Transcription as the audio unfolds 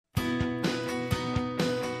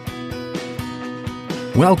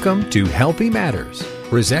Welcome to Healthy Matters,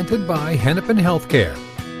 presented by Hennepin Healthcare,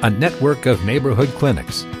 a network of neighborhood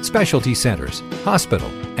clinics, specialty centers,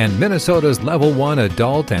 hospital, and Minnesota's Level 1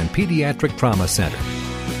 Adult and Pediatric Trauma Center.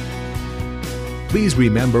 Please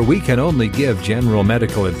remember we can only give general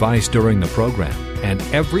medical advice during the program, and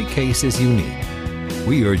every case is unique.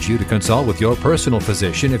 We urge you to consult with your personal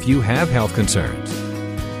physician if you have health concerns.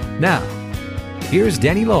 Now, here's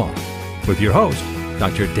Danny Long with your host,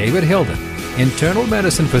 Dr. David Hilden, internal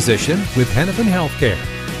medicine physician with Hennepin Healthcare,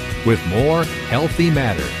 with more Healthy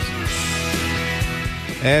Matters.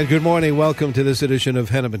 And good morning. Welcome to this edition of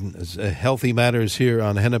Hennepin's Healthy Matters here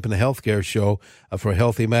on Hennepin Healthcare Show for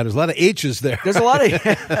Healthy Matters. A lot of H's there. There's a lot of...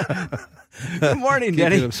 Good morning,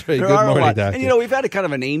 Denny. Good morning, Doctor. And, we've had a kind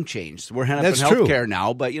of a name change. We're Hennepin Healthcare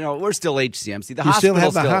now, but, we're still HCMC. You still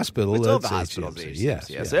have the hospital. We still have the hospital. Yes.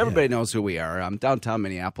 So everybody knows who we are. Downtown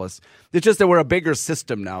Minneapolis. It's just that we're a bigger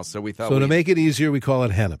system now, so we thought to make it easier, we call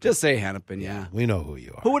it Hennepin. Just say Hennepin, yeah. We know who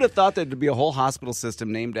you are. Who would have thought there'd be a whole hospital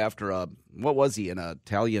system named after what was he, an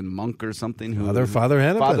Italian monk or something? Father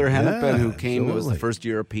Hennepin. Father Hennepin, who came, who was the first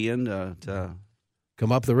European to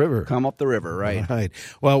come up the river. Right. Right.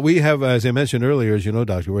 Well, we have, as I mentioned earlier, as you know,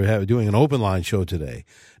 Doctor, we're doing an open line show today,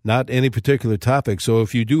 not any particular topic. So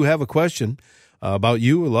if you do have a question about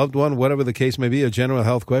you, a loved one, whatever the case may be, a general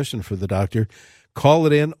health question for the doctor, call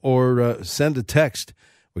it in or send a text.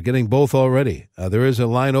 We're getting both already. There is a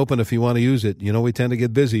line open if you want to use it. We tend to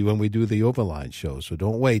get busy when we do the open line show, so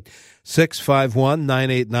don't wait.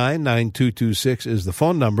 651-989-9226 is the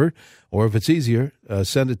phone number. Or if it's easier,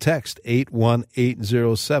 send a text,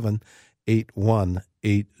 81807,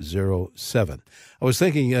 81807. I was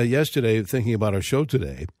thinking yesterday, thinking about our show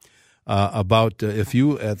today, about if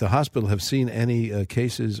you at the hospital have seen any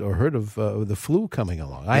cases or heard of the flu coming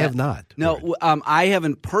along. I have not. No, I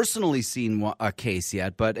haven't personally seen a case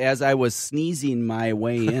yet, but as I was sneezing my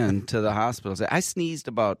way into the hospital, I sneezed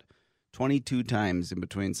about 22 times in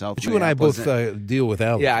between South But you and I both deal with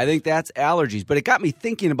allergies. Yeah, I think that's allergies. But it got me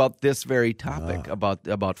thinking about this very topic,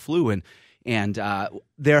 about flu. And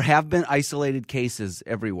there have been isolated cases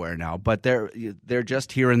everywhere now, but they're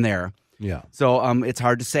just here and there. Yeah. So it's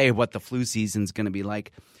hard to say what the flu season's going to be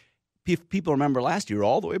like. People remember last year,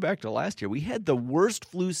 all the way back to last year, we had the worst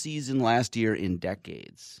flu season last year in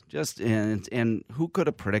decades. And who could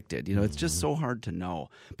have predicted? It's just so hard to know.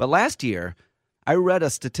 But last year, I read a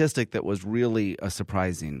statistic that was really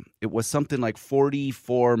surprising. It was something like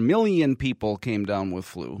 44 million people came down with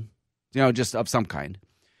flu, just of some kind.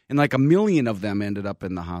 And like 1 million of them ended up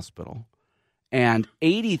in the hospital. And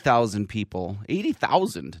 80,000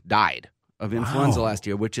 died of influenza last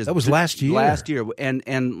year, which is... That was last year. Last year,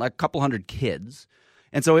 and like a couple hundred kids.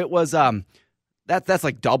 And so it was... That's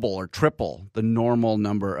like double or triple the normal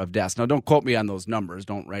number of deaths. Now, don't quote me on those numbers.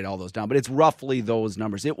 Don't write all those down. But it's roughly those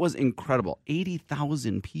numbers. It was incredible.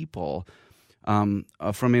 80,000 people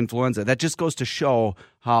from influenza. That just goes to show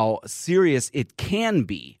how serious it can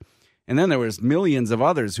be. And then there was millions of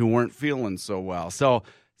others who weren't feeling so well. So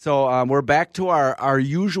we're back to our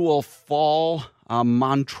usual fall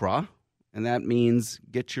mantra, and that means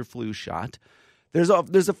get your flu shot. There's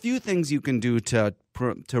a few things you can do to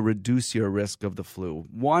reduce your risk of the flu.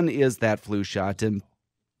 One is that flu shot, and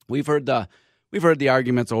we've heard the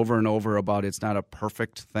arguments over and over about it's not a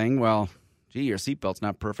perfect thing. Well, your seatbelt's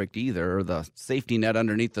not perfect either, or the safety net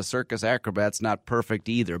underneath the circus acrobat's not perfect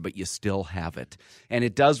either, but you still have it, and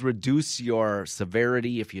it does reduce your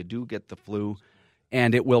severity if you do get the flu.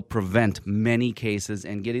 And it will prevent many cases,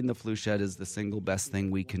 and getting the flu shot is the single best thing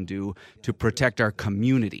we can do to protect our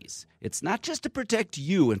communities. It's not just to protect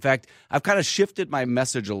you. In fact, I've kind of shifted my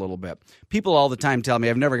message a little bit. People all the time tell me,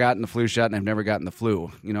 I've never gotten the flu shot and I've never gotten the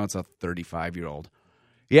flu. It's a 35-year-old.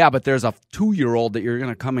 Yeah, but there's a 2-year-old that you're going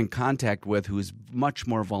to come in contact with who's much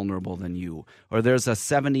more vulnerable than you. Or there's a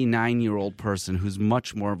 79-year-old person who's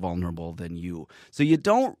much more vulnerable than you. So you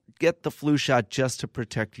don't get the flu shot just to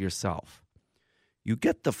protect yourself. You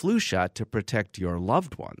get the flu shot to protect your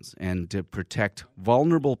loved ones and to protect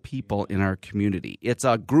vulnerable people in our community. It's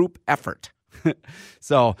a group effort.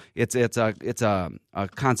 So it's a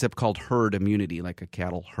concept called herd immunity, like a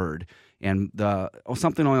cattle herd. And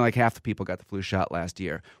something only like half the people got the flu shot last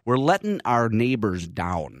year. We're letting our neighbors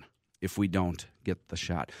down if we don't get the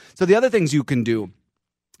shot. So the other things you can do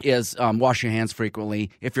is wash your hands frequently.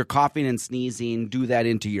 If you're coughing and sneezing, do that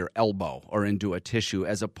into your elbow or into a tissue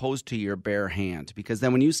as opposed to your bare hand. Because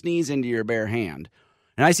then when you sneeze into your bare hand,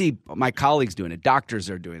 and I see my colleagues doing it, doctors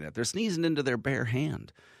are doing it, they're sneezing into their bare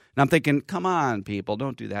hand. And I'm thinking, come on, people,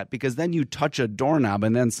 don't do that. Because then you touch a doorknob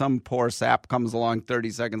and then some poor sap comes along 30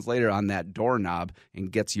 seconds later on that doorknob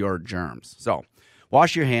and gets your germs. So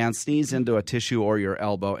wash your hands, sneeze into a tissue or your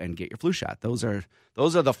elbow, and get your flu shot. Those are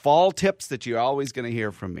the fall tips that you're always going to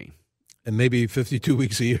hear from me. And maybe 52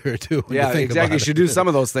 weeks a year, too. Yeah, exactly. You should do some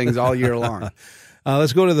of those things all year long.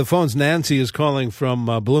 Let's go to the phones. Nancy is calling from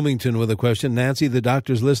Bloomington with a question. Nancy, the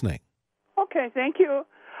doctor's listening. Okay, thank you.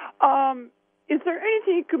 Is there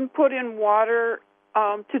anything you can put in water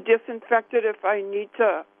to disinfect it if I need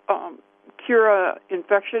to cure an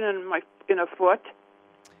infection in a foot?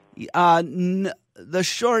 The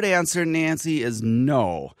short answer, Nancy, is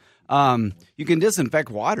no. You can disinfect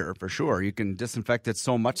water for sure. You can disinfect it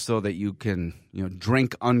so much so that you can,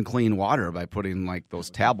 drink unclean water by putting like those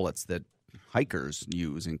tablets that hikers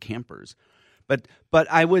use and campers. But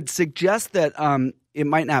I would suggest that it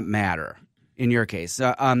might not matter in your case.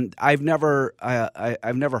 I've never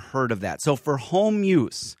heard of that. So for home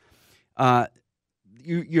use, there's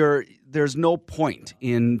no point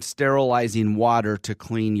in sterilizing water to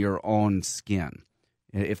clean your own skin,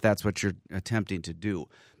 if that's what you're attempting to do.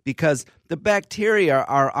 Because the bacteria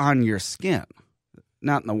are on your skin,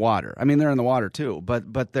 not in the water. I mean, they're in the water too, but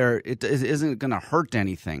it isn't going to hurt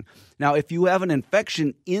anything. Now, if you have an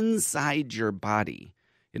infection inside your body,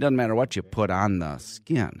 it doesn't matter what you put on the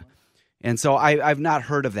skin. And so I've not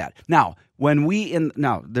heard of that. Now,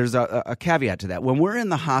 there's a caveat to that. When we're in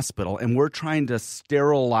the hospital and we're trying to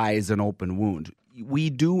sterilize an open wound, we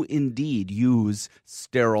do indeed use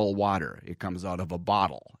sterile water. It comes out of a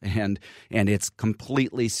bottle, and it's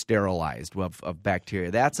completely sterilized of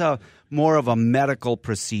bacteria. That's more of a medical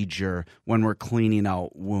procedure when we're cleaning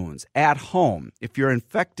out wounds. At home, if you're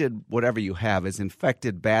infected, whatever you have is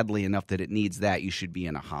infected badly enough that it needs that, you should be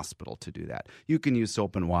in a hospital to do that. You can use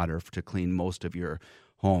soap and water to clean most of your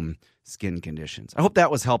home skin conditions. I hope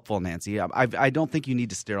that was helpful, Nancy. I don't think you need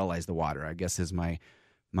to sterilize the water, I guess, is my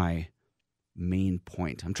main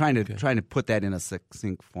point. I'm trying to put that in a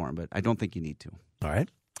succinct form, but I don't think you need to. All right.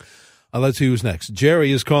 Let's see who's next.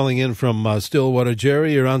 Jerry is calling in from Stillwater.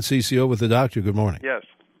 Jerry, you're on CCO with the doctor. Good morning. Yes.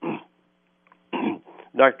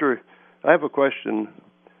 Doctor, I have a question.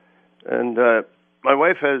 And my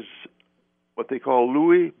wife has what they call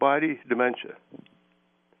Lewy body dementia.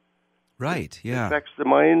 Right, yeah. It affects the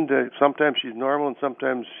mind. Sometimes she's normal and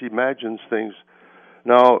sometimes she imagines things.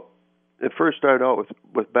 Now, it first started out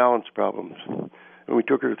with balance problems. And we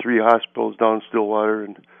took her to 3 hospitals down in Stillwater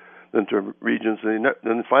and then to Regents. And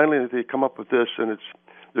then finally they come up with this, and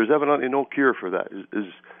there's evidently no cure for that.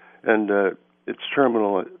 It's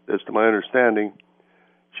terminal, as to my understanding.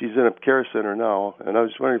 She's in a care center now, and I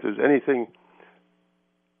was wondering if there's anything,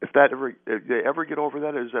 if they ever get over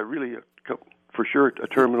that, is that really for sure a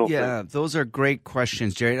terminal thing? Yeah, those are great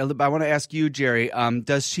questions, Jerry. I want to ask you, Jerry,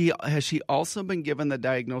 has she also been given the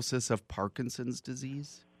diagnosis of Parkinson's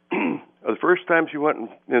disease? The first time she went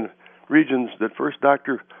in Regions, the first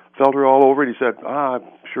doctor felt her all over it. He said, I'm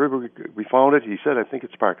sure we found it. He said, I think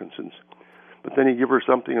it's Parkinson's. But then he gave her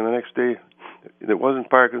something, and the next day it wasn't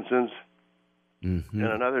Parkinson's. Mm-hmm.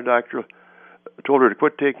 And another doctor told her to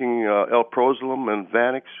quit taking Alprazolam and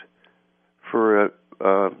Xanax for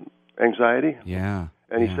anxiety. Yeah.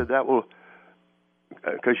 And he said that will,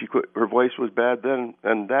 because her voice was bad then,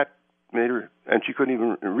 and that made her, and she couldn't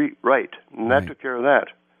even write, and that took care of that.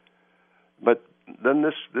 But then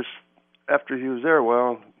this after he was there a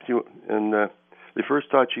while, they first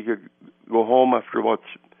thought she could go home after about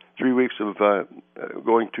 3 weeks of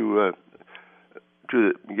going to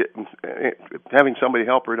having somebody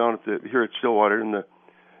help her down here at Stillwater in the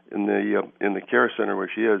care center where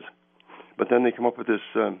she is. But then they come up with this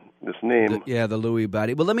name. The Lewy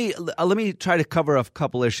body. Well, let me try to cover a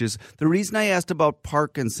couple issues. The reason I asked about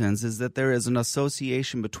Parkinson's is that there is an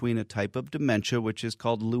association between a type of dementia, which is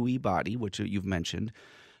called Lewy body, which you've mentioned.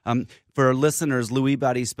 For listeners, Lewy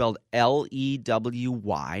body is spelled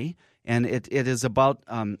Lewy, and it is about.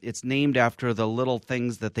 It's named after the little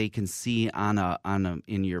things that they can see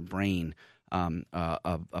in your brain.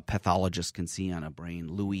 A pathologist can see on a brain,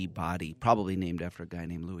 Lewy body, probably named after a guy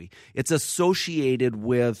named Louis. It's associated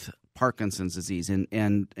with Parkinson's disease,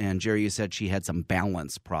 and Jerry, you said she had some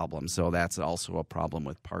balance problems, so that's also a problem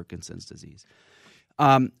with Parkinson's disease.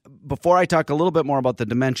 Before I talk a little bit more about the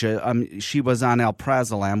dementia, she was on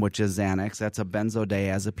Alprazolam, which is Xanax. That's a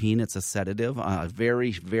benzodiazepine. It's a sedative, a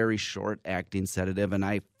very, very short-acting sedative, and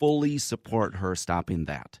I fully support her stopping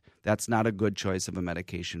that. That's not a good choice of a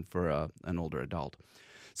medication for an older adult.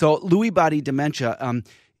 So Lewy body dementia,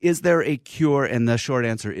 is there a cure? And the short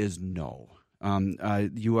answer is no.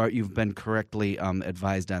 You've been correctly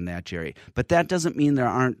advised on that, Jerry. But that doesn't mean there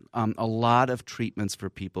aren't a lot of treatments for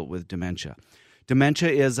people with dementia. Dementia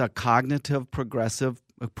is a cognitive progressive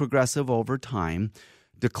over time.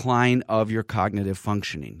 decline of your cognitive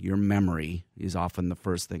functioning. Your memory is often the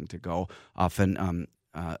first thing to go. Often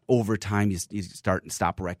over time, you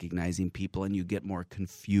stop recognizing people, and you get more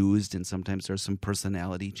confused, and sometimes there's some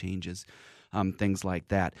personality changes, things like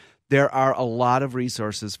that. There are a lot of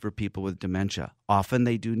resources for people with dementia. Often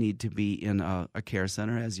they do need to be in a care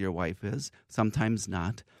center, as your wife is, sometimes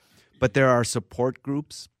not. But there are support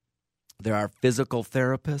groups. There are physical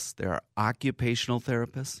therapists. There are occupational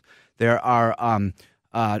therapists. There are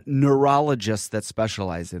neurologists that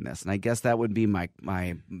specialize in this. And I guess that would be my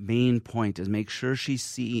main point, is make sure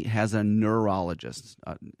she has a neurologist,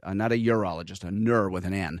 not a urologist, a with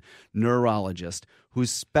an N, neurologist who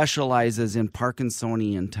specializes in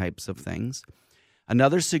Parkinsonian types of things.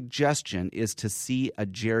 Another suggestion is to see a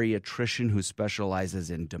geriatrician who specializes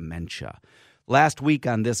in dementia. Last week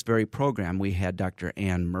on this very program, we had Dr.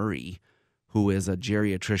 Ann Murray, who is a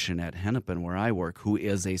geriatrician at Hennepin, where I work, who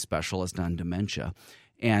is a specialist on dementia.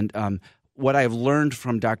 And what I've learned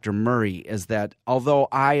from Dr. Murray is that although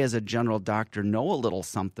I, as a general doctor, know a little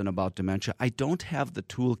something about dementia, I don't have the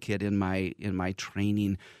toolkit in my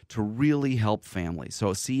training to really help families.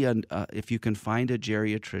 So if you can find a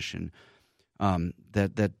geriatrician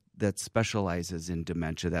that specializes in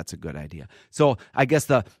dementia, that's a good idea. So I guess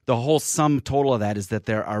the whole sum total of that is that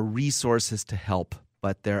there are resources to help,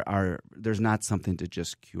 but there's not something to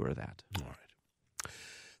just cure that. All right.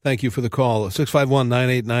 Thank you for the call.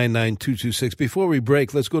 651-989-9226. Before we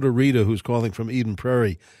break, let's go to Rita, who's calling from Eden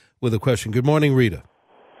Prairie with a question. Good morning, Rita.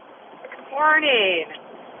 Good morning.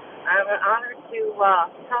 I'm honored to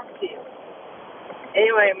talk to you.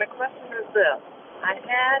 Anyway, my question is this. I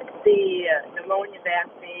had the pneumonia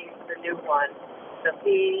vaccine, the new one, the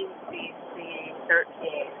PCC13.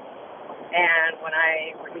 And when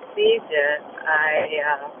I received it,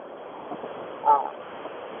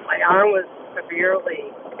 my arm was severely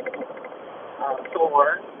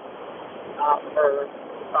sore for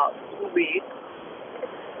about 2 weeks.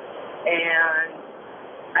 And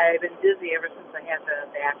I've been dizzy ever since I had the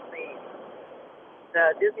vaccine.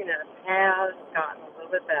 The dizziness has gotten a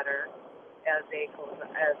little bit better as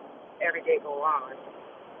every day goes on,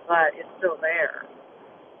 but it's still there.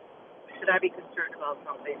 Should I be concerned about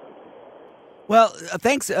something? Well,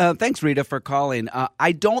 thanks, Rita, for calling.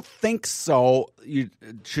 I don't think so.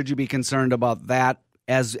 Should you be concerned about that?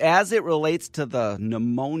 As it relates to the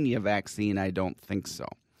pneumonia vaccine, I don't think so.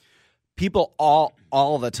 People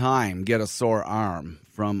all the time get a sore arm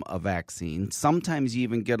from a vaccine. Sometimes you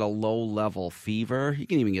even get a low-level fever. You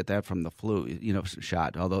can even get that from the flu,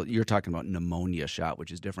 shot, although you're talking about pneumonia shot,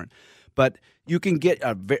 which is different. But you can get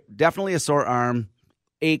definitely a sore arm,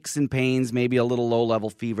 aches and pains, maybe a little low-level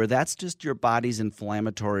fever. That's just your body's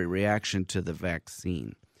inflammatory reaction to the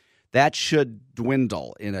vaccine. That should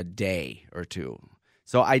dwindle in a day or two.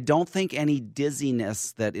 So I don't think any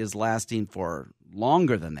dizziness that is lasting for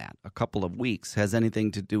longer than that, a couple of weeks, has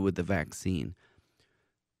anything to do with the vaccine.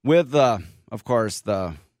 With, of course,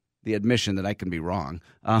 the admission that I can be wrong,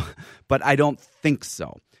 but I don't think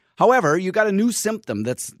so. However, you got a new symptom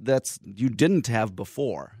that's you didn't have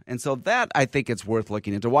before, and so that I think it's worth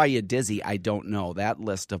looking into. Why you're dizzy, I don't know. That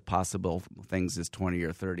list of possible things is 20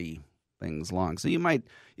 or 30 things long. So you might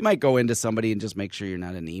go into somebody and just make sure you're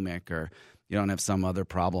not anemic or you don't have some other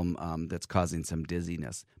problem that's causing some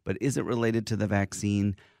dizziness. But is it related to the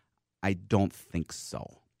vaccine? I don't think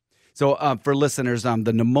so. So for listeners,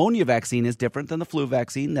 the pneumonia vaccine is different than the flu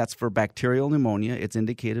vaccine. That's for bacterial pneumonia. It's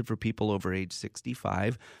indicated for people over age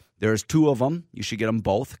 65. There's 2 of them. You should get them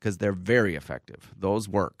both because they're very effective. Those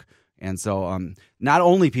work. And so not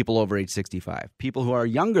only people over age 65, people who are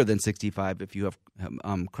younger than 65, if you have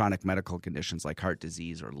chronic medical conditions like heart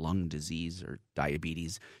disease or lung disease or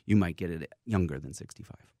diabetes, you might get it younger than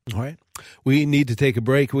 65. All right. We need to take a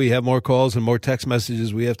break. We have more calls and more text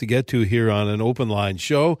messages we have to get to here on an open line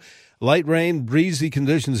show. Light rain, breezy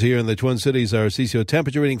conditions here in the Twin Cities. Our CCO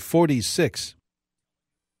temperature reading 46.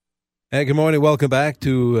 Hey, good morning. Welcome back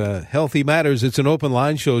to Healthy Matters. It's an open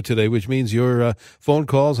line show today, which means your phone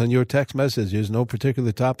calls and your text messages. No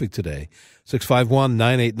particular topic today.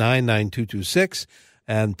 651-989-9226.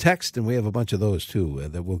 And text, and we have a bunch of those, too,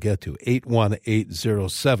 that we'll get to,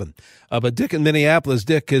 81807. But Dick in Minneapolis,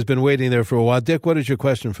 Dick has been waiting there for a while. Dick, what is your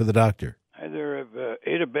question for the doctor? Hi there. I've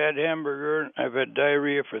ate a bad hamburger. I've had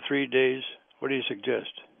diarrhea for 3 days. What do you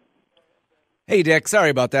suggest? Hey, Dick, sorry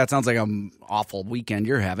about that. Sounds like an awful weekend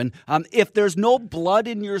you're having. If there's no blood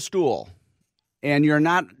in your stool and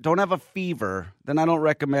don't have a fever, then I don't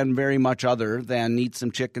recommend very much other than eat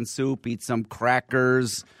some chicken soup, eat some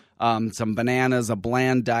crackers, some bananas, a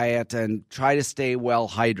bland diet, and try to stay well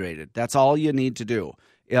hydrated. That's all you need to do.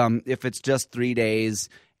 If it's just 3 days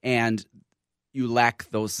and you lack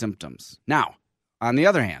those symptoms. Now, on the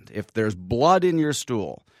other hand, if there's blood in your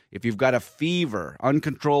stool, if you've got a fever,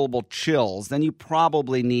 uncontrollable chills, then you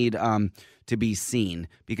probably need to be seen,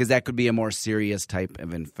 because that could be a more serious type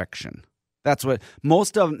of infection. That's what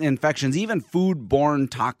most of infections, even foodborne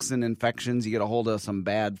toxin infections, you get a hold of some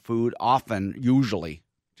bad food, usually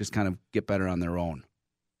just kind of get better on their own.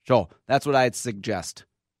 So that's what I'd suggest.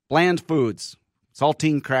 Bland foods,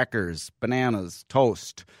 saltine crackers, bananas,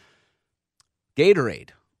 toast, Gatorade.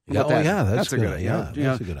 That's a good idea. Yeah,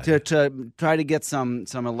 that's a good idea. To try to get some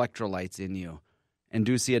electrolytes in you. And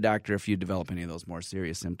do see a doctor if you develop any of those more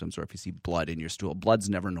serious symptoms, or if you see blood in your stool. Blood's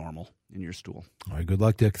never normal in your stool. All right, good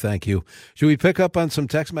luck, Dick. Thank you. Should we pick up on some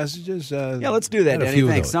text messages? Yeah, let's do that, Danny.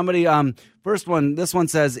 Thanks. Somebody, first one, this one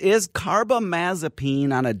says, is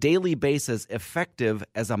carbamazepine on a daily basis effective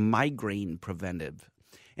as a migraine preventive?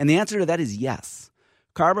 And the answer to that is yes.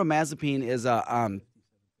 Carbamazepine is a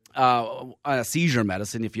seizure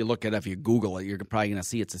medicine. If you Google it, you're probably going to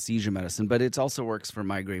see it's a seizure medicine, but it also works for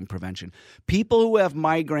migraine prevention. People who have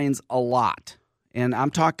migraines a lot, and I'm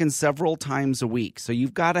talking several times a week, so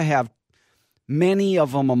you've got to have many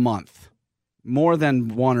of them a month, more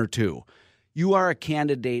than one or two. You are a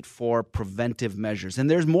candidate for preventive measures.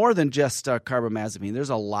 And there's more than just carbamazepine. There's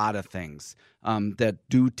a lot of things that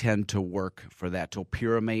do tend to work for that.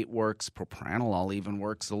 Topiramate works. Propranolol even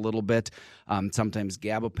works a little bit. Sometimes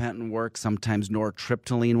gabapentin works. Sometimes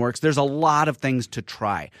nortriptyline works. There's a lot of things to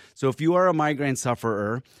try. So if you are a migraine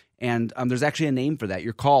sufferer, and there's actually a name for that,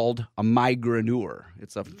 you're called a migraineur.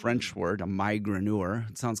 It's a French word, a migraineur.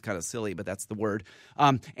 It sounds kind of silly, but that's the word.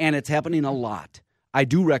 And it's happening a lot. I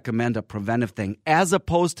do recommend a preventive thing, as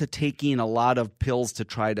opposed to taking a lot of pills to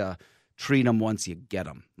try to treat them once you get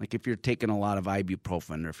them. Like if you're taking a lot of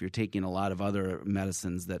ibuprofen, or if you're taking a lot of other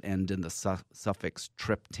medicines that end in the suffix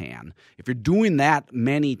triptan. If you're doing that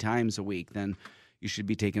many times a week, then you should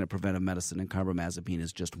be taking a preventive medicine, and carbamazepine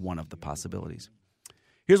is just one of the possibilities.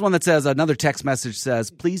 Here's one that says, another text message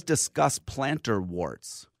says, please discuss plantar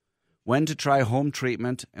warts. When to try home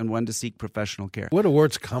treatment and when to seek professional care. Where do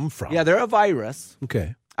warts come from? Yeah, they're a virus.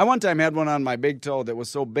 Okay. I one time had one on my big toe that was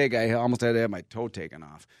so big I almost had to have my toe taken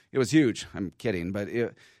off. It was huge. I'm kidding. But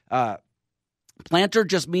plantar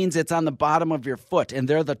just means it's on the bottom of your foot, and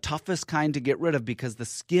they're the toughest kind to get rid of because the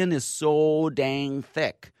skin is so dang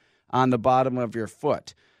thick on the bottom of your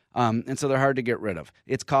foot. And so they're hard to get rid of.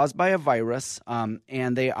 It's caused by a virus,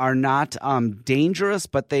 and they are not dangerous,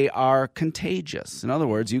 but they are contagious. In other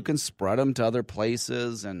words, you can spread them to other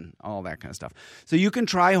places and all that kind of stuff. So you can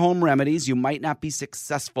try home remedies. You might not be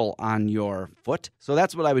successful on your foot. So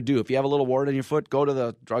that's what I would do. If you have a little wart on your foot, go to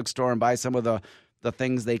the drugstore and buy some of the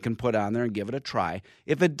things they can put on there and give it a try.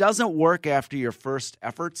 If it doesn't work after your first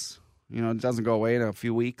efforts, it doesn't go away in a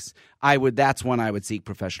few weeks, that's when I would seek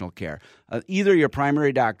professional care. Either your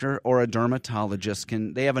primary doctor or a dermatologist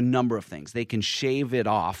they have a number of things. They can shave it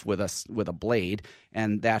off with a blade,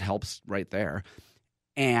 and that helps right there.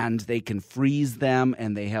 And they can freeze them,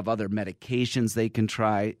 and they have other medications they can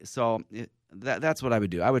try. So that's what I would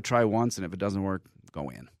do. I would try once, and if it doesn't work, go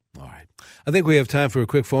in. All right. I think we have time for a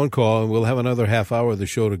quick phone call, and we'll have another half hour of the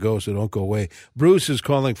show to go, so don't go away. Bruce is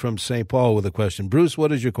calling from St. Paul with a question. Bruce,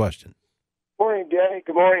 what is your question? Morning, Danny.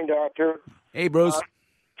 Good morning, Doctor. Hey, Bruce.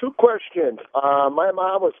 Two questions. My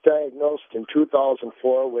mom was diagnosed in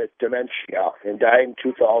 2004 with dementia and died in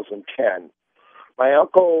 2010. My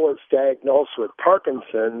uncle was diagnosed with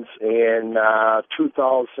Parkinson's in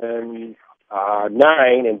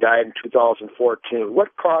 2009 and died in 2014.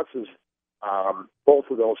 What causes both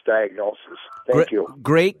of those diagnoses? Thank you.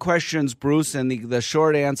 Great questions, Bruce. And the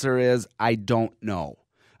short answer is I don't know.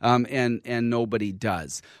 And nobody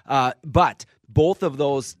does. But both of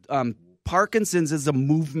those, Parkinson's is a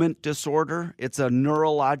movement disorder. It's a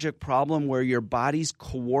neurologic problem where your body's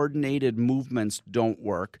coordinated movements don't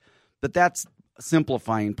work. But that's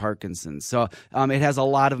simplifying Parkinson's. So it has a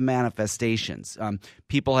lot of manifestations.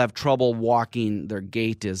 People have trouble walking. Their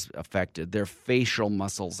gait is affected. Their facial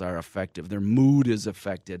muscles are affected. Their mood is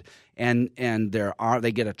affected. And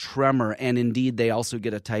they get a tremor. And indeed, they also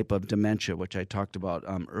get a type of dementia, which I talked about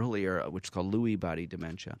earlier, which is called Lewy body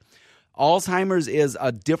dementia. Alzheimer's is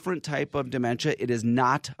a different type of dementia. It is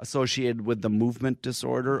not associated with the movement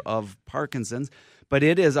disorder of Parkinson's, but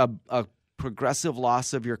it is a progressive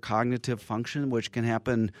loss of your cognitive function, which can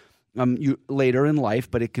happen later in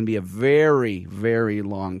life, but it can be a very, very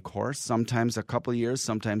long course, sometimes a couple of years,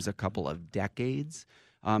 sometimes a couple of decades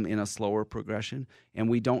in a slower progression. And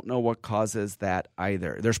we don't know what causes that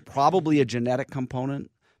either. There's probably a genetic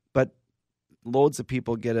component, but loads of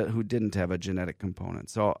people get it who didn't have a genetic component.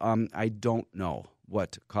 So I don't know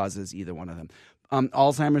what causes either one of them.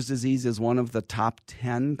 Alzheimer's disease is one of the top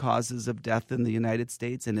 10 causes of death in the United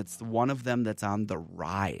States, and it's one of them that's on the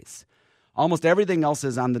rise. Almost everything else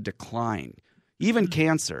is on the decline. Even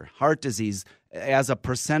cancer, heart disease, as a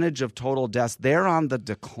percentage of total deaths, they're on the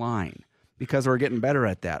decline because we're getting better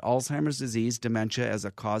at that. Alzheimer's disease, dementia as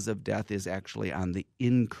a cause of death is actually on the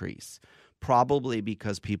increase, probably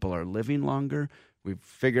because people are living longer. We've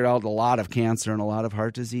figured out a lot of cancer and a lot of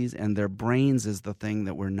heart disease, and their brains is the thing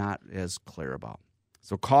that we're not as clear about.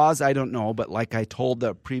 So cause, I don't know, but like I told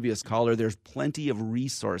the previous caller, there's plenty of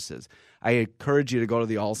resources. I encourage you to go to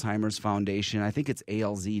the Alzheimer's Foundation. I think it's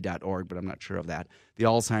alz.org, but I'm not sure of that. The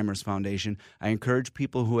Alzheimer's Foundation. I encourage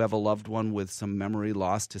people who have a loved one with some memory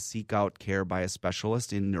loss to seek out care by a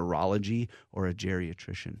specialist in neurology or a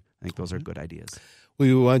geriatrician. I think those are good ideas.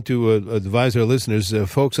 We want to advise our listeners,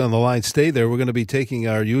 folks on the line, stay there. We're going to be taking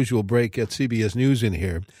our usual break at CBS News in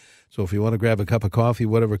here. So if you want to grab a cup of coffee,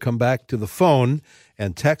 whatever, come back to the phone,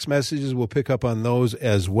 and text messages, we'll pick up on those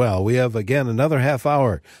as well. We have, again, another half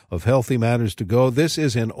hour of Healthy Matters to go. This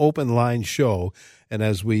is an open line show. And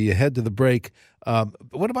as we head to the break,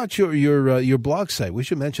 what about your blog site? We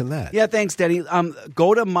should mention that. Yeah, thanks, Denny.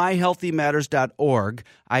 Go to myhealthymatters.org.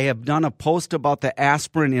 I have done a post about the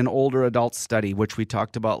aspirin in older adults study, which we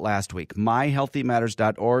talked about last week.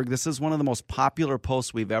 myhealthymatters.org. This is one of the most popular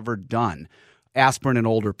posts we've ever done. Aspirin in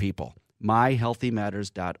older people.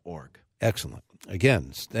 myhealthymatters.org. Excellent.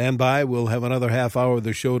 Again, stand by. We'll have another half hour of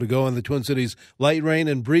the show to go in the Twin Cities. Light rain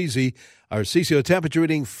and breezy. Our CCO temperature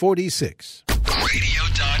reading 46. Radio.com.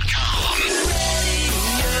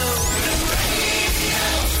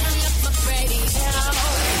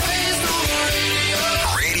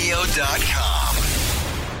 Radio.com.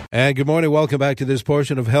 And good morning. Welcome back to this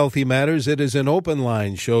portion of Healthy Matters. It is an open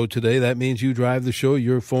line show today. That means you drive the show,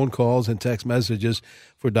 your phone calls and text messages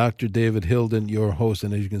for Dr. David Hilden, your host.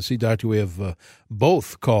 And as you can see, Doctor, we have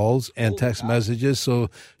both calls and text messages. So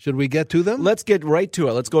should we get to them? Let's get right to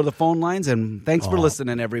it. Let's go to the phone lines, and thanks for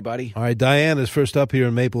listening, everybody. All right. Diane is first up here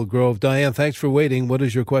in Maple Grove. Diane, thanks for waiting. What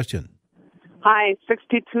is your question? Hi,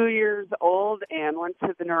 62 years old and went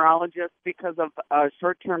to the neurologist because of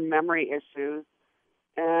short-term memory issues.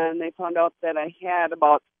 And they found out that I had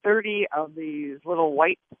about 30 of these little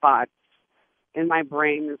white spots in my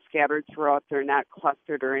brain scattered throughout. They're not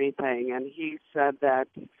clustered or anything. And he said that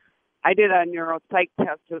I did a neuropsych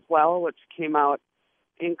test as well, which came out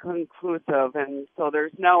inconclusive. And so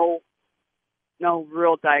there's no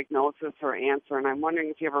real diagnosis or answer. And I'm wondering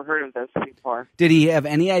if you ever heard of this before. Did he have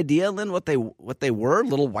any idea, Lynn, what they were,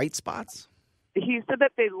 little white spots? He said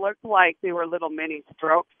that they looked like they were little mini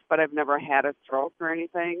strokes, but I've never had a stroke or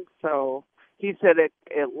anything. So he said it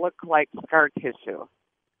looked like scar tissue.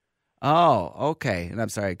 Oh, okay. And I'm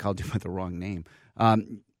sorry, I called you by the wrong name.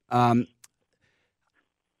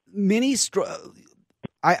 Mini stroke.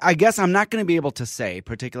 I guess I'm not going to be able to say,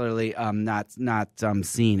 particularly not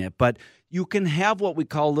seeing it, but you can have what we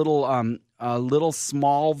call little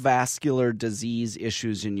small vascular disease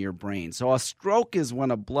issues in your brain. So a stroke is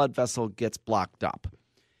when a blood vessel gets blocked up.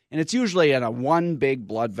 And it's usually in one big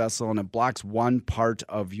blood vessel, and it blocks one part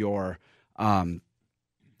of your brain.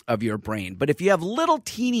 But if you have little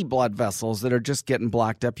teeny blood vessels that are just getting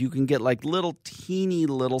blocked up, you can get like little teeny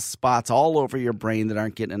little spots all over your brain that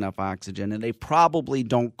aren't getting enough oxygen, and they probably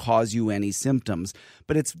don't cause you any symptoms.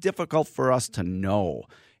 But it's difficult for us to know.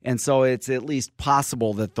 And so it's at least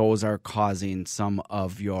possible that those are causing some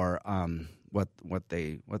of your what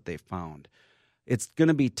they found. It's going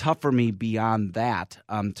to be tough for me beyond that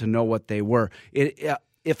to know what they were.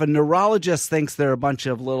 If a neurologist thinks they're a bunch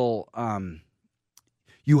of little,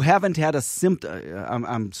 you haven't had a symptom.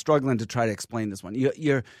 I'm struggling to try to explain this one.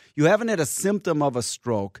 You haven't had a symptom of a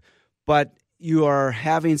stroke, but you are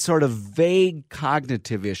having sort of vague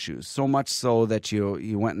cognitive issues, so much so that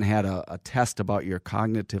you went and had a test about your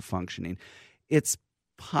cognitive functioning. It's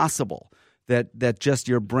possible that just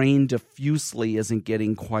your brain diffusely isn't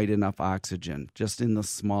getting quite enough oxygen, just in the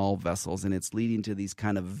small vessels, and it's leading to these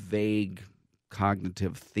kind of vague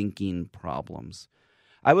cognitive thinking problems.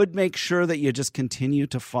 I would make sure that you just continue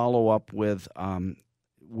to follow up with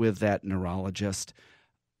that neurologist.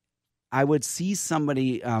 I would see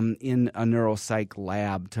somebody in a neuropsych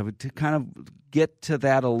lab to kind of get to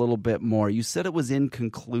that a little bit more. You said it was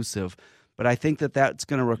inconclusive, but I think that's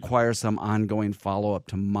going to require some ongoing follow-up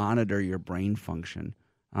to monitor your brain function.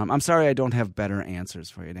 I'm sorry I don't have better answers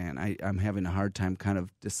for you, Dan. I'm having a hard time kind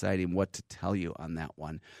of deciding what to tell you on that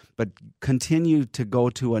one. But continue to go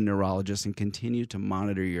to a neurologist and continue to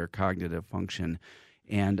monitor your cognitive function.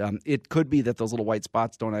 And it could be that those little white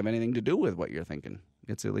spots don't have anything to do with what you're thinking.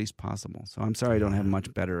 It's at least possible. So I'm sorry I don't have a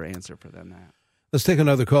much better answer for than that. Let's take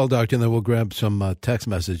another call, Doctor, and then we'll grab some text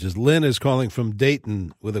messages. Lynn is calling from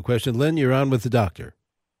Dayton with a question. Lynn, you're on with the doctor.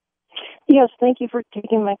 Yes, thank you for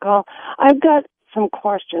taking my call. I've got some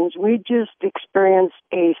questions. We just experienced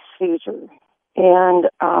a seizure, and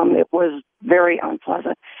it was very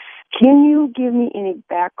unpleasant. Can you give me any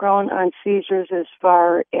background on seizures as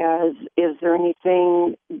far as, is there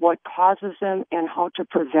anything, what causes them, and how to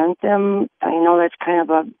prevent them? I know that's kind of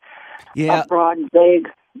a broad, vague.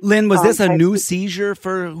 Lynn, was this a new seizure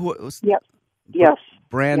for who? Yep. Yes.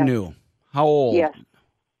 Brand new. How old? Yes.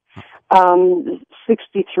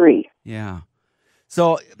 63. Yeah.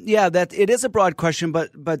 So, that it is a broad question,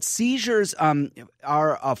 but seizures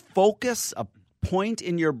are a focus, a point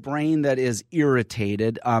in your brain that is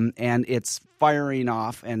irritated, and it's firing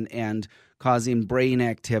off and causing brain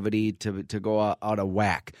activity to go out of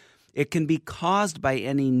whack. It can be caused by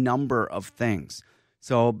any number of things.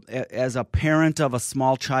 So as a parent of a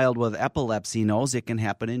small child with epilepsy knows, it can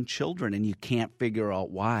happen in children, and you can't figure out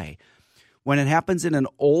why. When it happens in an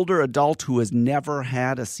older adult who has never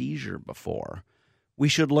had a seizure before, we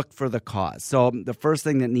should look for the cause. So the first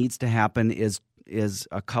thing that needs to happen is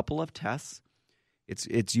a couple of tests.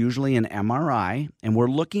 It's usually an MRI, and we're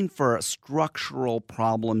looking for structural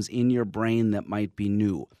problems in your brain that might be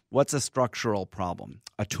new. What's a structural problem?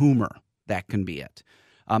 A tumor, that can be it.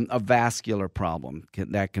 A vascular problem,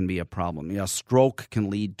 that can be a problem. A stroke can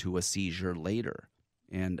lead to a seizure later.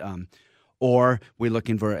 And or we're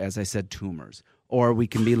looking for, as I said, tumors. Or we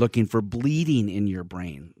can be looking for bleeding in your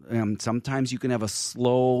brain. Sometimes you can have a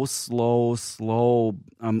slow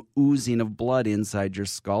oozing of blood inside your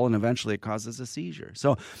skull, and eventually it causes a seizure.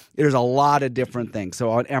 So there's a lot of different things.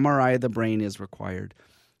 So an MRI of the brain is required.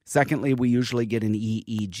 Secondly, we usually get an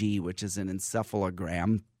EEG, which is an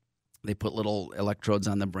encephalogram. They put little electrodes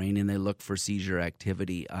on the brain, and they look for seizure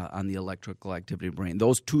activity on the electrical activity of the brain.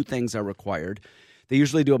 Those two things are required. They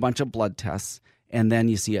usually do a bunch of blood tests, and then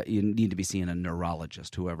you need to be seeing a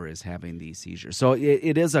neurologist, whoever is having these seizures. So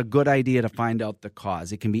it is a good idea to find out the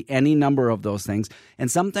cause. It can be any number of those things, and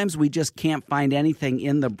sometimes we just can't find anything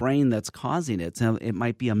in the brain that's causing it. So it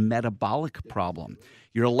might be a metabolic problem.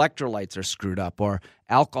 Your electrolytes are screwed up, or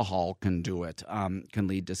alcohol can do it, can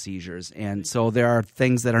lead to seizures. And so there are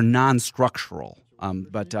things that are non-structural,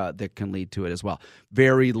 but that can lead to it as well.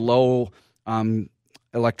 Very low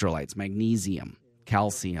electrolytes, magnesium,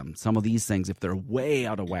 calcium, some of these things, if they're way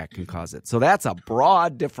out of whack, can cause it. So that's a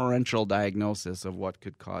broad differential diagnosis of what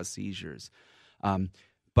could cause seizures.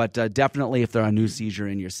 But definitely if there are a new seizure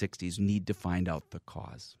in your 60s, you need to find out the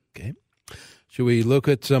cause. Okay. Should we look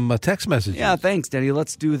at some text messages? Yeah, thanks, Denny.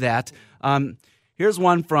 Let's do that. Here's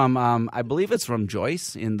one from, I believe it's from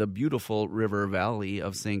Joyce in the beautiful river valley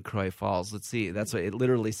of St. Croix Falls. Let's see. That's what it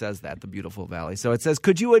literally says, that, the beautiful valley. So it says,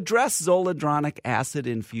 could you address zoledronic acid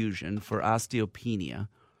infusion for osteopenia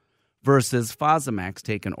versus Fosamax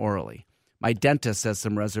taken orally? My dentist has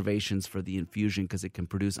some reservations for the infusion because it can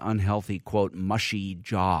produce unhealthy, quote, mushy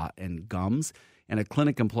jaw and gums. And a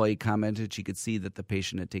clinic employee commented she could see that the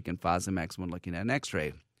patient had taken Fosamax when looking at an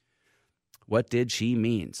x-ray. What did she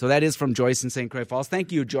mean? So that is from Joyce in St. Croix Falls.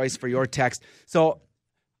 Thank you, Joyce, for your text. So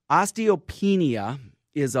osteopenia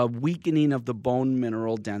is a weakening of the bone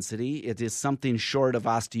mineral density. It is something short of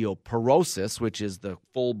osteoporosis, which is the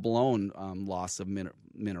full-blown loss of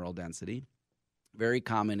mineral density. Very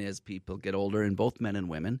common as people get older in both men and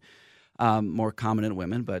women. More common in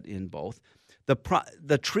women, but in both.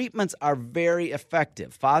 The treatments are very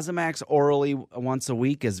effective. Fosamax orally once a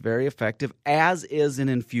week is very effective, as is an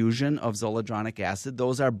infusion of zoledronic acid.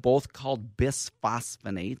 Those are both called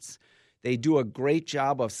bisphosphonates. They do a great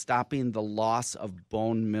job of stopping the loss of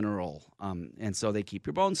bone mineral, and so they keep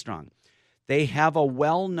your bones strong. They have a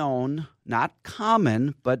well-known, not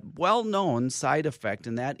common, but well-known side effect,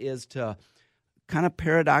 and that is to kind of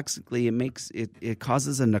paradoxically, it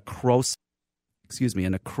causes a necrosis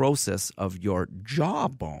of your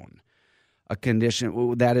jawbone, a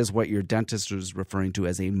condition that is what your dentist was referring to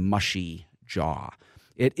as a mushy jaw.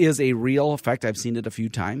 It is a real effect. I've seen it a few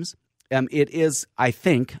times. It is, I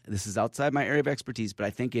think, this is outside my area of expertise, but I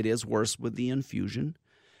think it is worse with the infusion.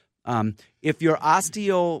 If your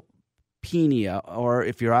osteopenia or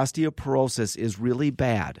if your osteoporosis is really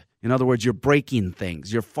bad, in other words, you're breaking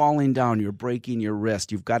things, you're falling down, you're breaking your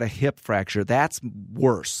wrist, you've got a hip fracture, that's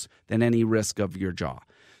worse than any risk of your jaw.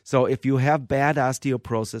 So if you have bad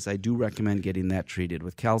osteoporosis, I do recommend getting that treated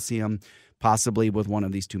with calcium, possibly with one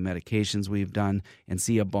of these two medications we've done, and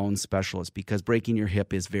see a bone specialist because breaking your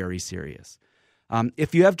hip is very serious.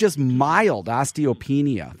 If you have just mild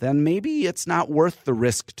osteopenia, then maybe it's not worth the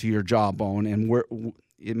risk to your jawbone, and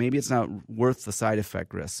maybe it's not worth the side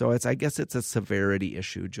effect risk. So I guess it's a severity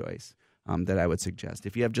issue, Joyce. that I would suggest.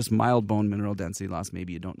 If you have just mild bone mineral density loss,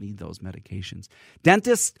 maybe you don't need those medications.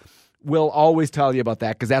 Dentists will always tell you about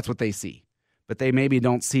that because that's what they see. But they maybe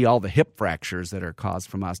don't see all the hip fractures that are caused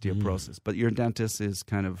from osteoporosis. But your dentist is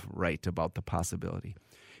kind of right about the possibility.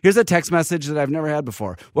 Here's a text message that I've never had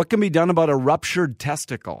before. What can be done about a ruptured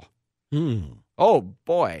testicle? Oh,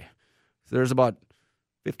 boy. There's about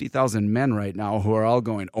 50,000 men right now who are all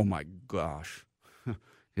going, oh, my gosh.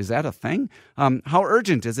 Is that a thing? How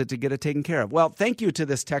urgent is it to get it taken care of? Well, thank you to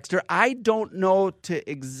this texter. I don't know to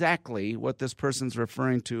exactly what this person's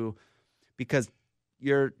referring to because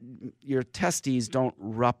your testes don't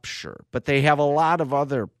rupture, but they have a lot of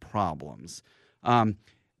other problems.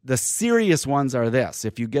 The serious ones are this.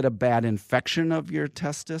 If you get a bad infection of your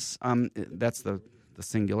testis, that's the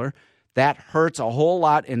singular, that hurts a whole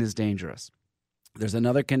lot and is dangerous. There's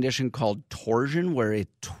another condition called torsion where it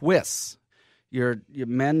twists. Your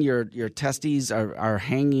testes are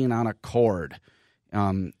hanging on a cord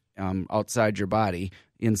outside your body,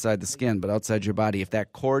 inside the skin, but outside your body. If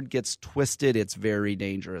that cord gets twisted, it's very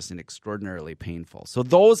dangerous and extraordinarily painful. So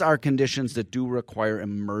those are conditions that do require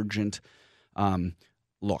emergent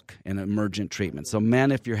look and emergent treatment. So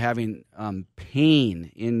men, if you're having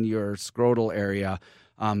pain in your scrotal area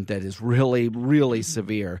that is really, really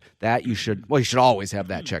severe, that you should always have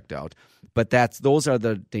that checked out. But those are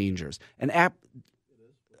the dangers. And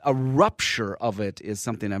a rupture of it is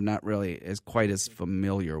something I'm not really quite as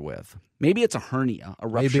familiar with. Maybe it's a hernia, a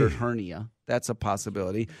ruptured hernia. That's a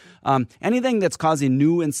possibility. Anything that's causing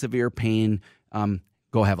new and severe pain,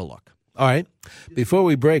 go have a look. All right. Before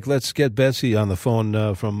we break, let's get Bessie on the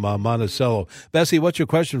phone from Monticello. Bessie, what's your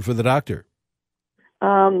question for the doctor?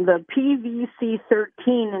 The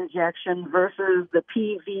PVC13 injection versus the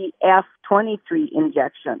PVF23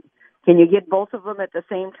 injection. Can you get both of them at the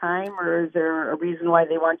same time, or is there a reason why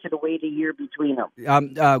they want you to wait a year between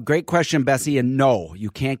them? Great question, Bessie, and no, you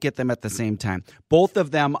can't get them at the same time. Both of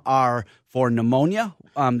them are for pneumonia.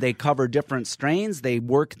 They cover different strains. They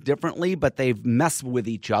work differently, but they mess with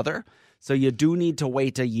each other. So you do need to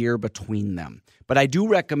wait a year between them. But I do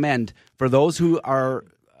recommend for those who are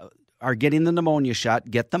getting the pneumonia shot,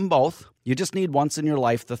 get them both. You just need once in your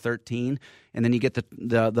life the 13, and then you get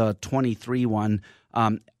the 23 one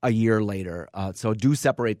a year later. So do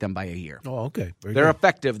separate them by a year. Oh, okay. They're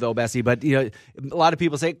effective, though, Bessie. But a lot of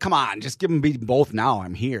people say, come on, just give them both now.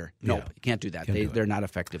 I'm here. No, you can't do that. They're not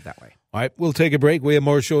effective that way. All right, we'll take a break. We have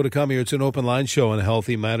more show to come here. It's an open line show on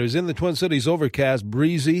Healthy Matters. In the Twin Cities, overcast,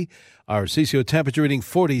 breezy. Our CCO temperature reading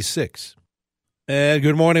 46. And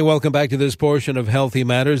good morning. Welcome back to this portion of Healthy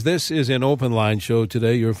Matters. This is an open line show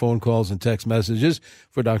today. Your phone calls and text messages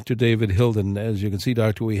for Dr. David Hilden. As you can see,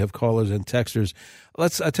 Doctor, we have callers and texters. I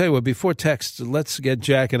tell you what, before text, let's get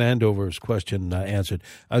Jack in Andover's question answered.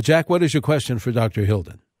 Jack, what is your question for Dr.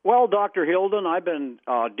 Hilden? Well, Dr. Hilden, I've been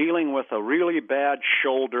dealing with a really bad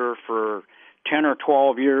shoulder for 10 or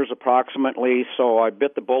 12 years approximately. So I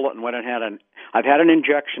bit the bullet and went and I've had an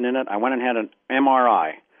injection in it. I went and had an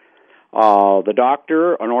MRI. The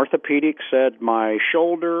doctor, an orthopedic, said my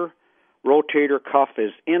shoulder rotator cuff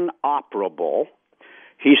is inoperable.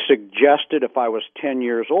 He suggested if I was 10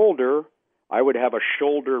 years older, I would have a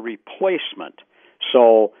shoulder replacement.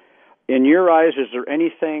 So, in your eyes, is there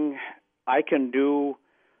anything I can do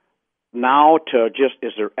now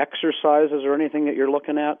is there exercises or anything that you're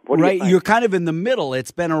looking at? What do you think? You're kind of in the middle.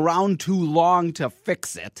 It's been around too long to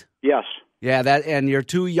fix it. Yes. Yeah, and you're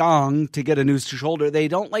too young to get a new shoulder. They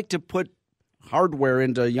don't like to put hardware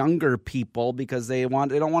into younger people because they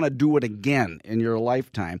don't want to do it again in your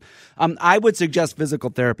lifetime. I would suggest physical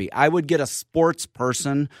therapy. I would get a sports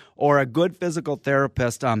person or a good physical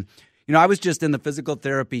therapist. I was just in the physical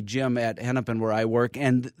therapy gym at Hennepin where I work,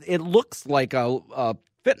 and it looks like a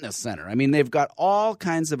fitness center. I mean, they've got all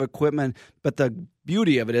kinds of equipment, but the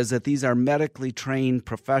beauty of it is that these are medically trained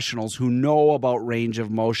professionals who know about range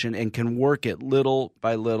of motion and can work it little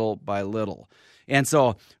by little by little. And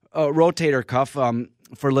so rotator cuff,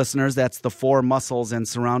 for listeners, that's the four muscles and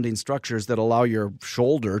surrounding structures that allow your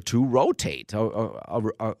shoulder to rotate.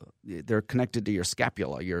 They're connected to your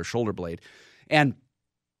scapula, your shoulder blade. And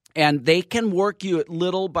they can work you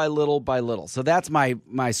little by little by little. So that's my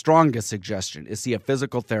strongest suggestion is see a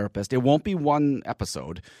physical therapist. It won't be one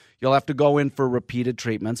episode. You'll have to go in for repeated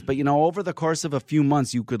treatments. But, over the course of a few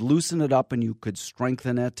months, you could loosen it up and you could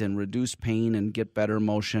strengthen it and reduce pain and get better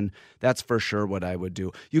motion. That's for sure what I would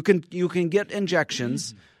do. You can get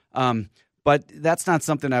injections, but that's not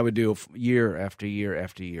something I would do year after year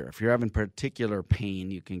after year. If you're having particular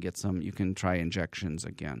pain, you can try injections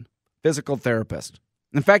again. Physical therapist.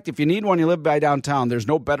 In fact, if you need one, you live by downtown, there's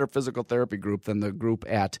no better physical therapy group than the group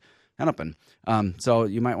at Hennepin. So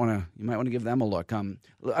you might want to give them a look. I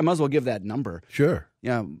might as well give that number. Sure.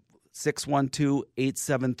 Yeah.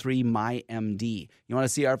 612-873-MyMD. You want to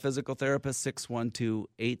see our physical therapist?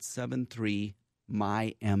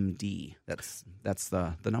 612-873-MyMD. That's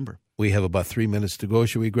the number. We have about 3 minutes to go.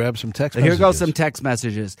 Should we grab some text Here messages? goes some text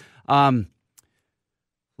messages.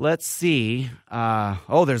 Let's see.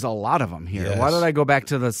 There's a lot of them here. Yes. Why don't I go back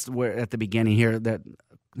to this at the beginning here?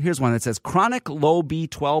 Here's one that says chronic low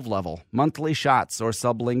B12 level, monthly shots or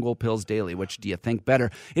sublingual pills daily. Which do you think better?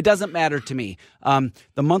 It doesn't matter to me.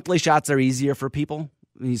 The monthly shots are easier for people,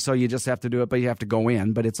 so you just have to do it, but you have to go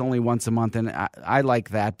in. But it's only once a month, and I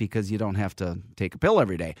like that because you don't have to take a pill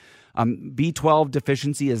every day. B12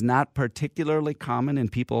 deficiency is not particularly common in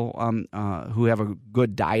people who have a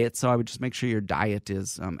good diet, so I would just make sure your diet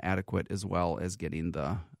is adequate as well as getting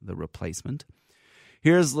the replacement.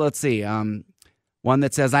 Let's see. One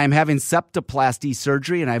that says, I am having septoplasty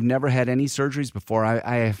surgery, and I've never had any surgeries before.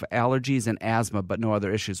 I have allergies and asthma, but no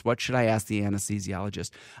other issues. What should I ask the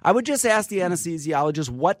anesthesiologist? I would just ask the anesthesiologist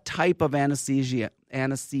what type of anesthesia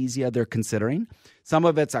they're considering. Some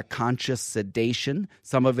of it's a conscious sedation.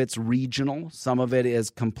 Some of it's regional. Some of it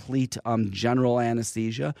is complete general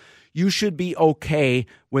anesthesia. You should be okay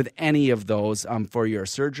with any of those for your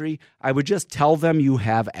surgery. I would just tell them you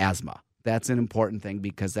have asthma. That's an important thing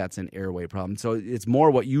because that's an airway problem. So it's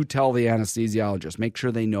more what you tell the anesthesiologist. Make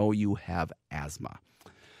sure they know you have asthma.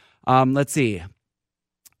 Let's see.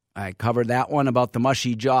 I covered that one about the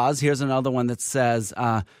mushy jaws. Here's another one that says,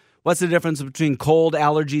 what's the difference between cold,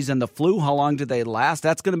 allergies, and the flu? How long do they last?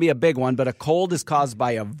 That's going to be a big one, but a cold is caused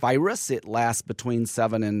by a virus. It lasts between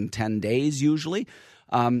 7 and 10 days usually.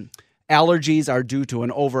 Allergies are due to an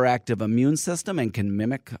overactive immune system and can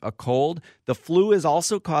mimic a cold. The flu is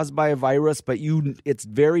also caused by a virus, but it's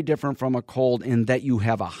very different from a cold in that you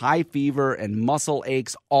have a high fever and muscle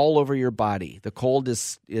aches all over your body. The cold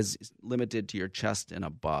is limited to your chest and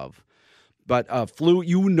above. But flu,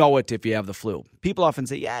 you know it if you have the flu. People often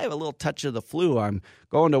say, yeah, I have a little touch of the flu. I'm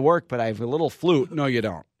going to work, but I have a little flu. No, you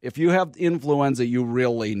don't. If you have influenza, you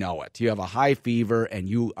really know it. You have a high fever and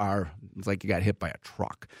it's like you got hit by a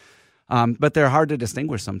truck. But they're hard to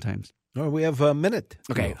distinguish sometimes. Oh, we have a minute.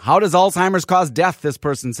 Okay. How does Alzheimer's cause death? This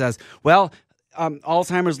person says. Well,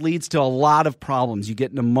 Alzheimer's leads to a lot of problems. You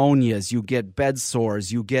get pneumonias, you get bed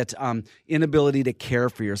sores, you get inability to care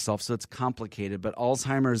for yourself. So it's complicated. But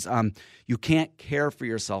Alzheimer's, you can't care for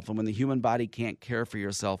yourself, and when the human body can't care for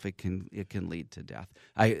yourself, it can lead to death.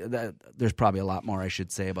 There's probably a lot more I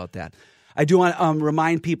should say about that. I do want to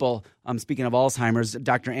remind people, speaking of Alzheimer's,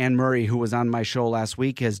 Dr. Ann Murray, who was on my show last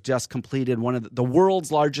week, has just completed one of the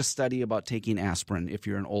world's largest study about taking aspirin if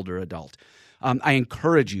you're an older adult. I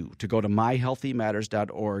encourage you to go to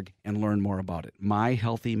myhealthymatters.org and learn more about it.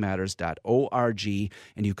 myhealthymatters.org,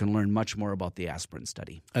 and you can learn much more about the aspirin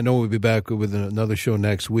study. I know we'll be back with another show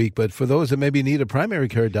next week, but for those that maybe need a primary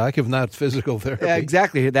care doc, if not physical therapy. Yeah,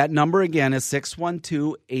 exactly. That number again is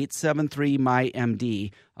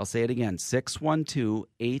 612-873-MyMD. I'll say it again,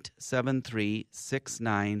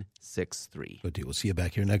 612-873-6963. Good deal. We'll see you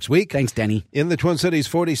back here next week. Thanks, Denny. In the Twin Cities,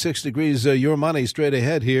 46 degrees, your money straight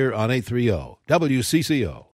ahead here on 830 WCCO.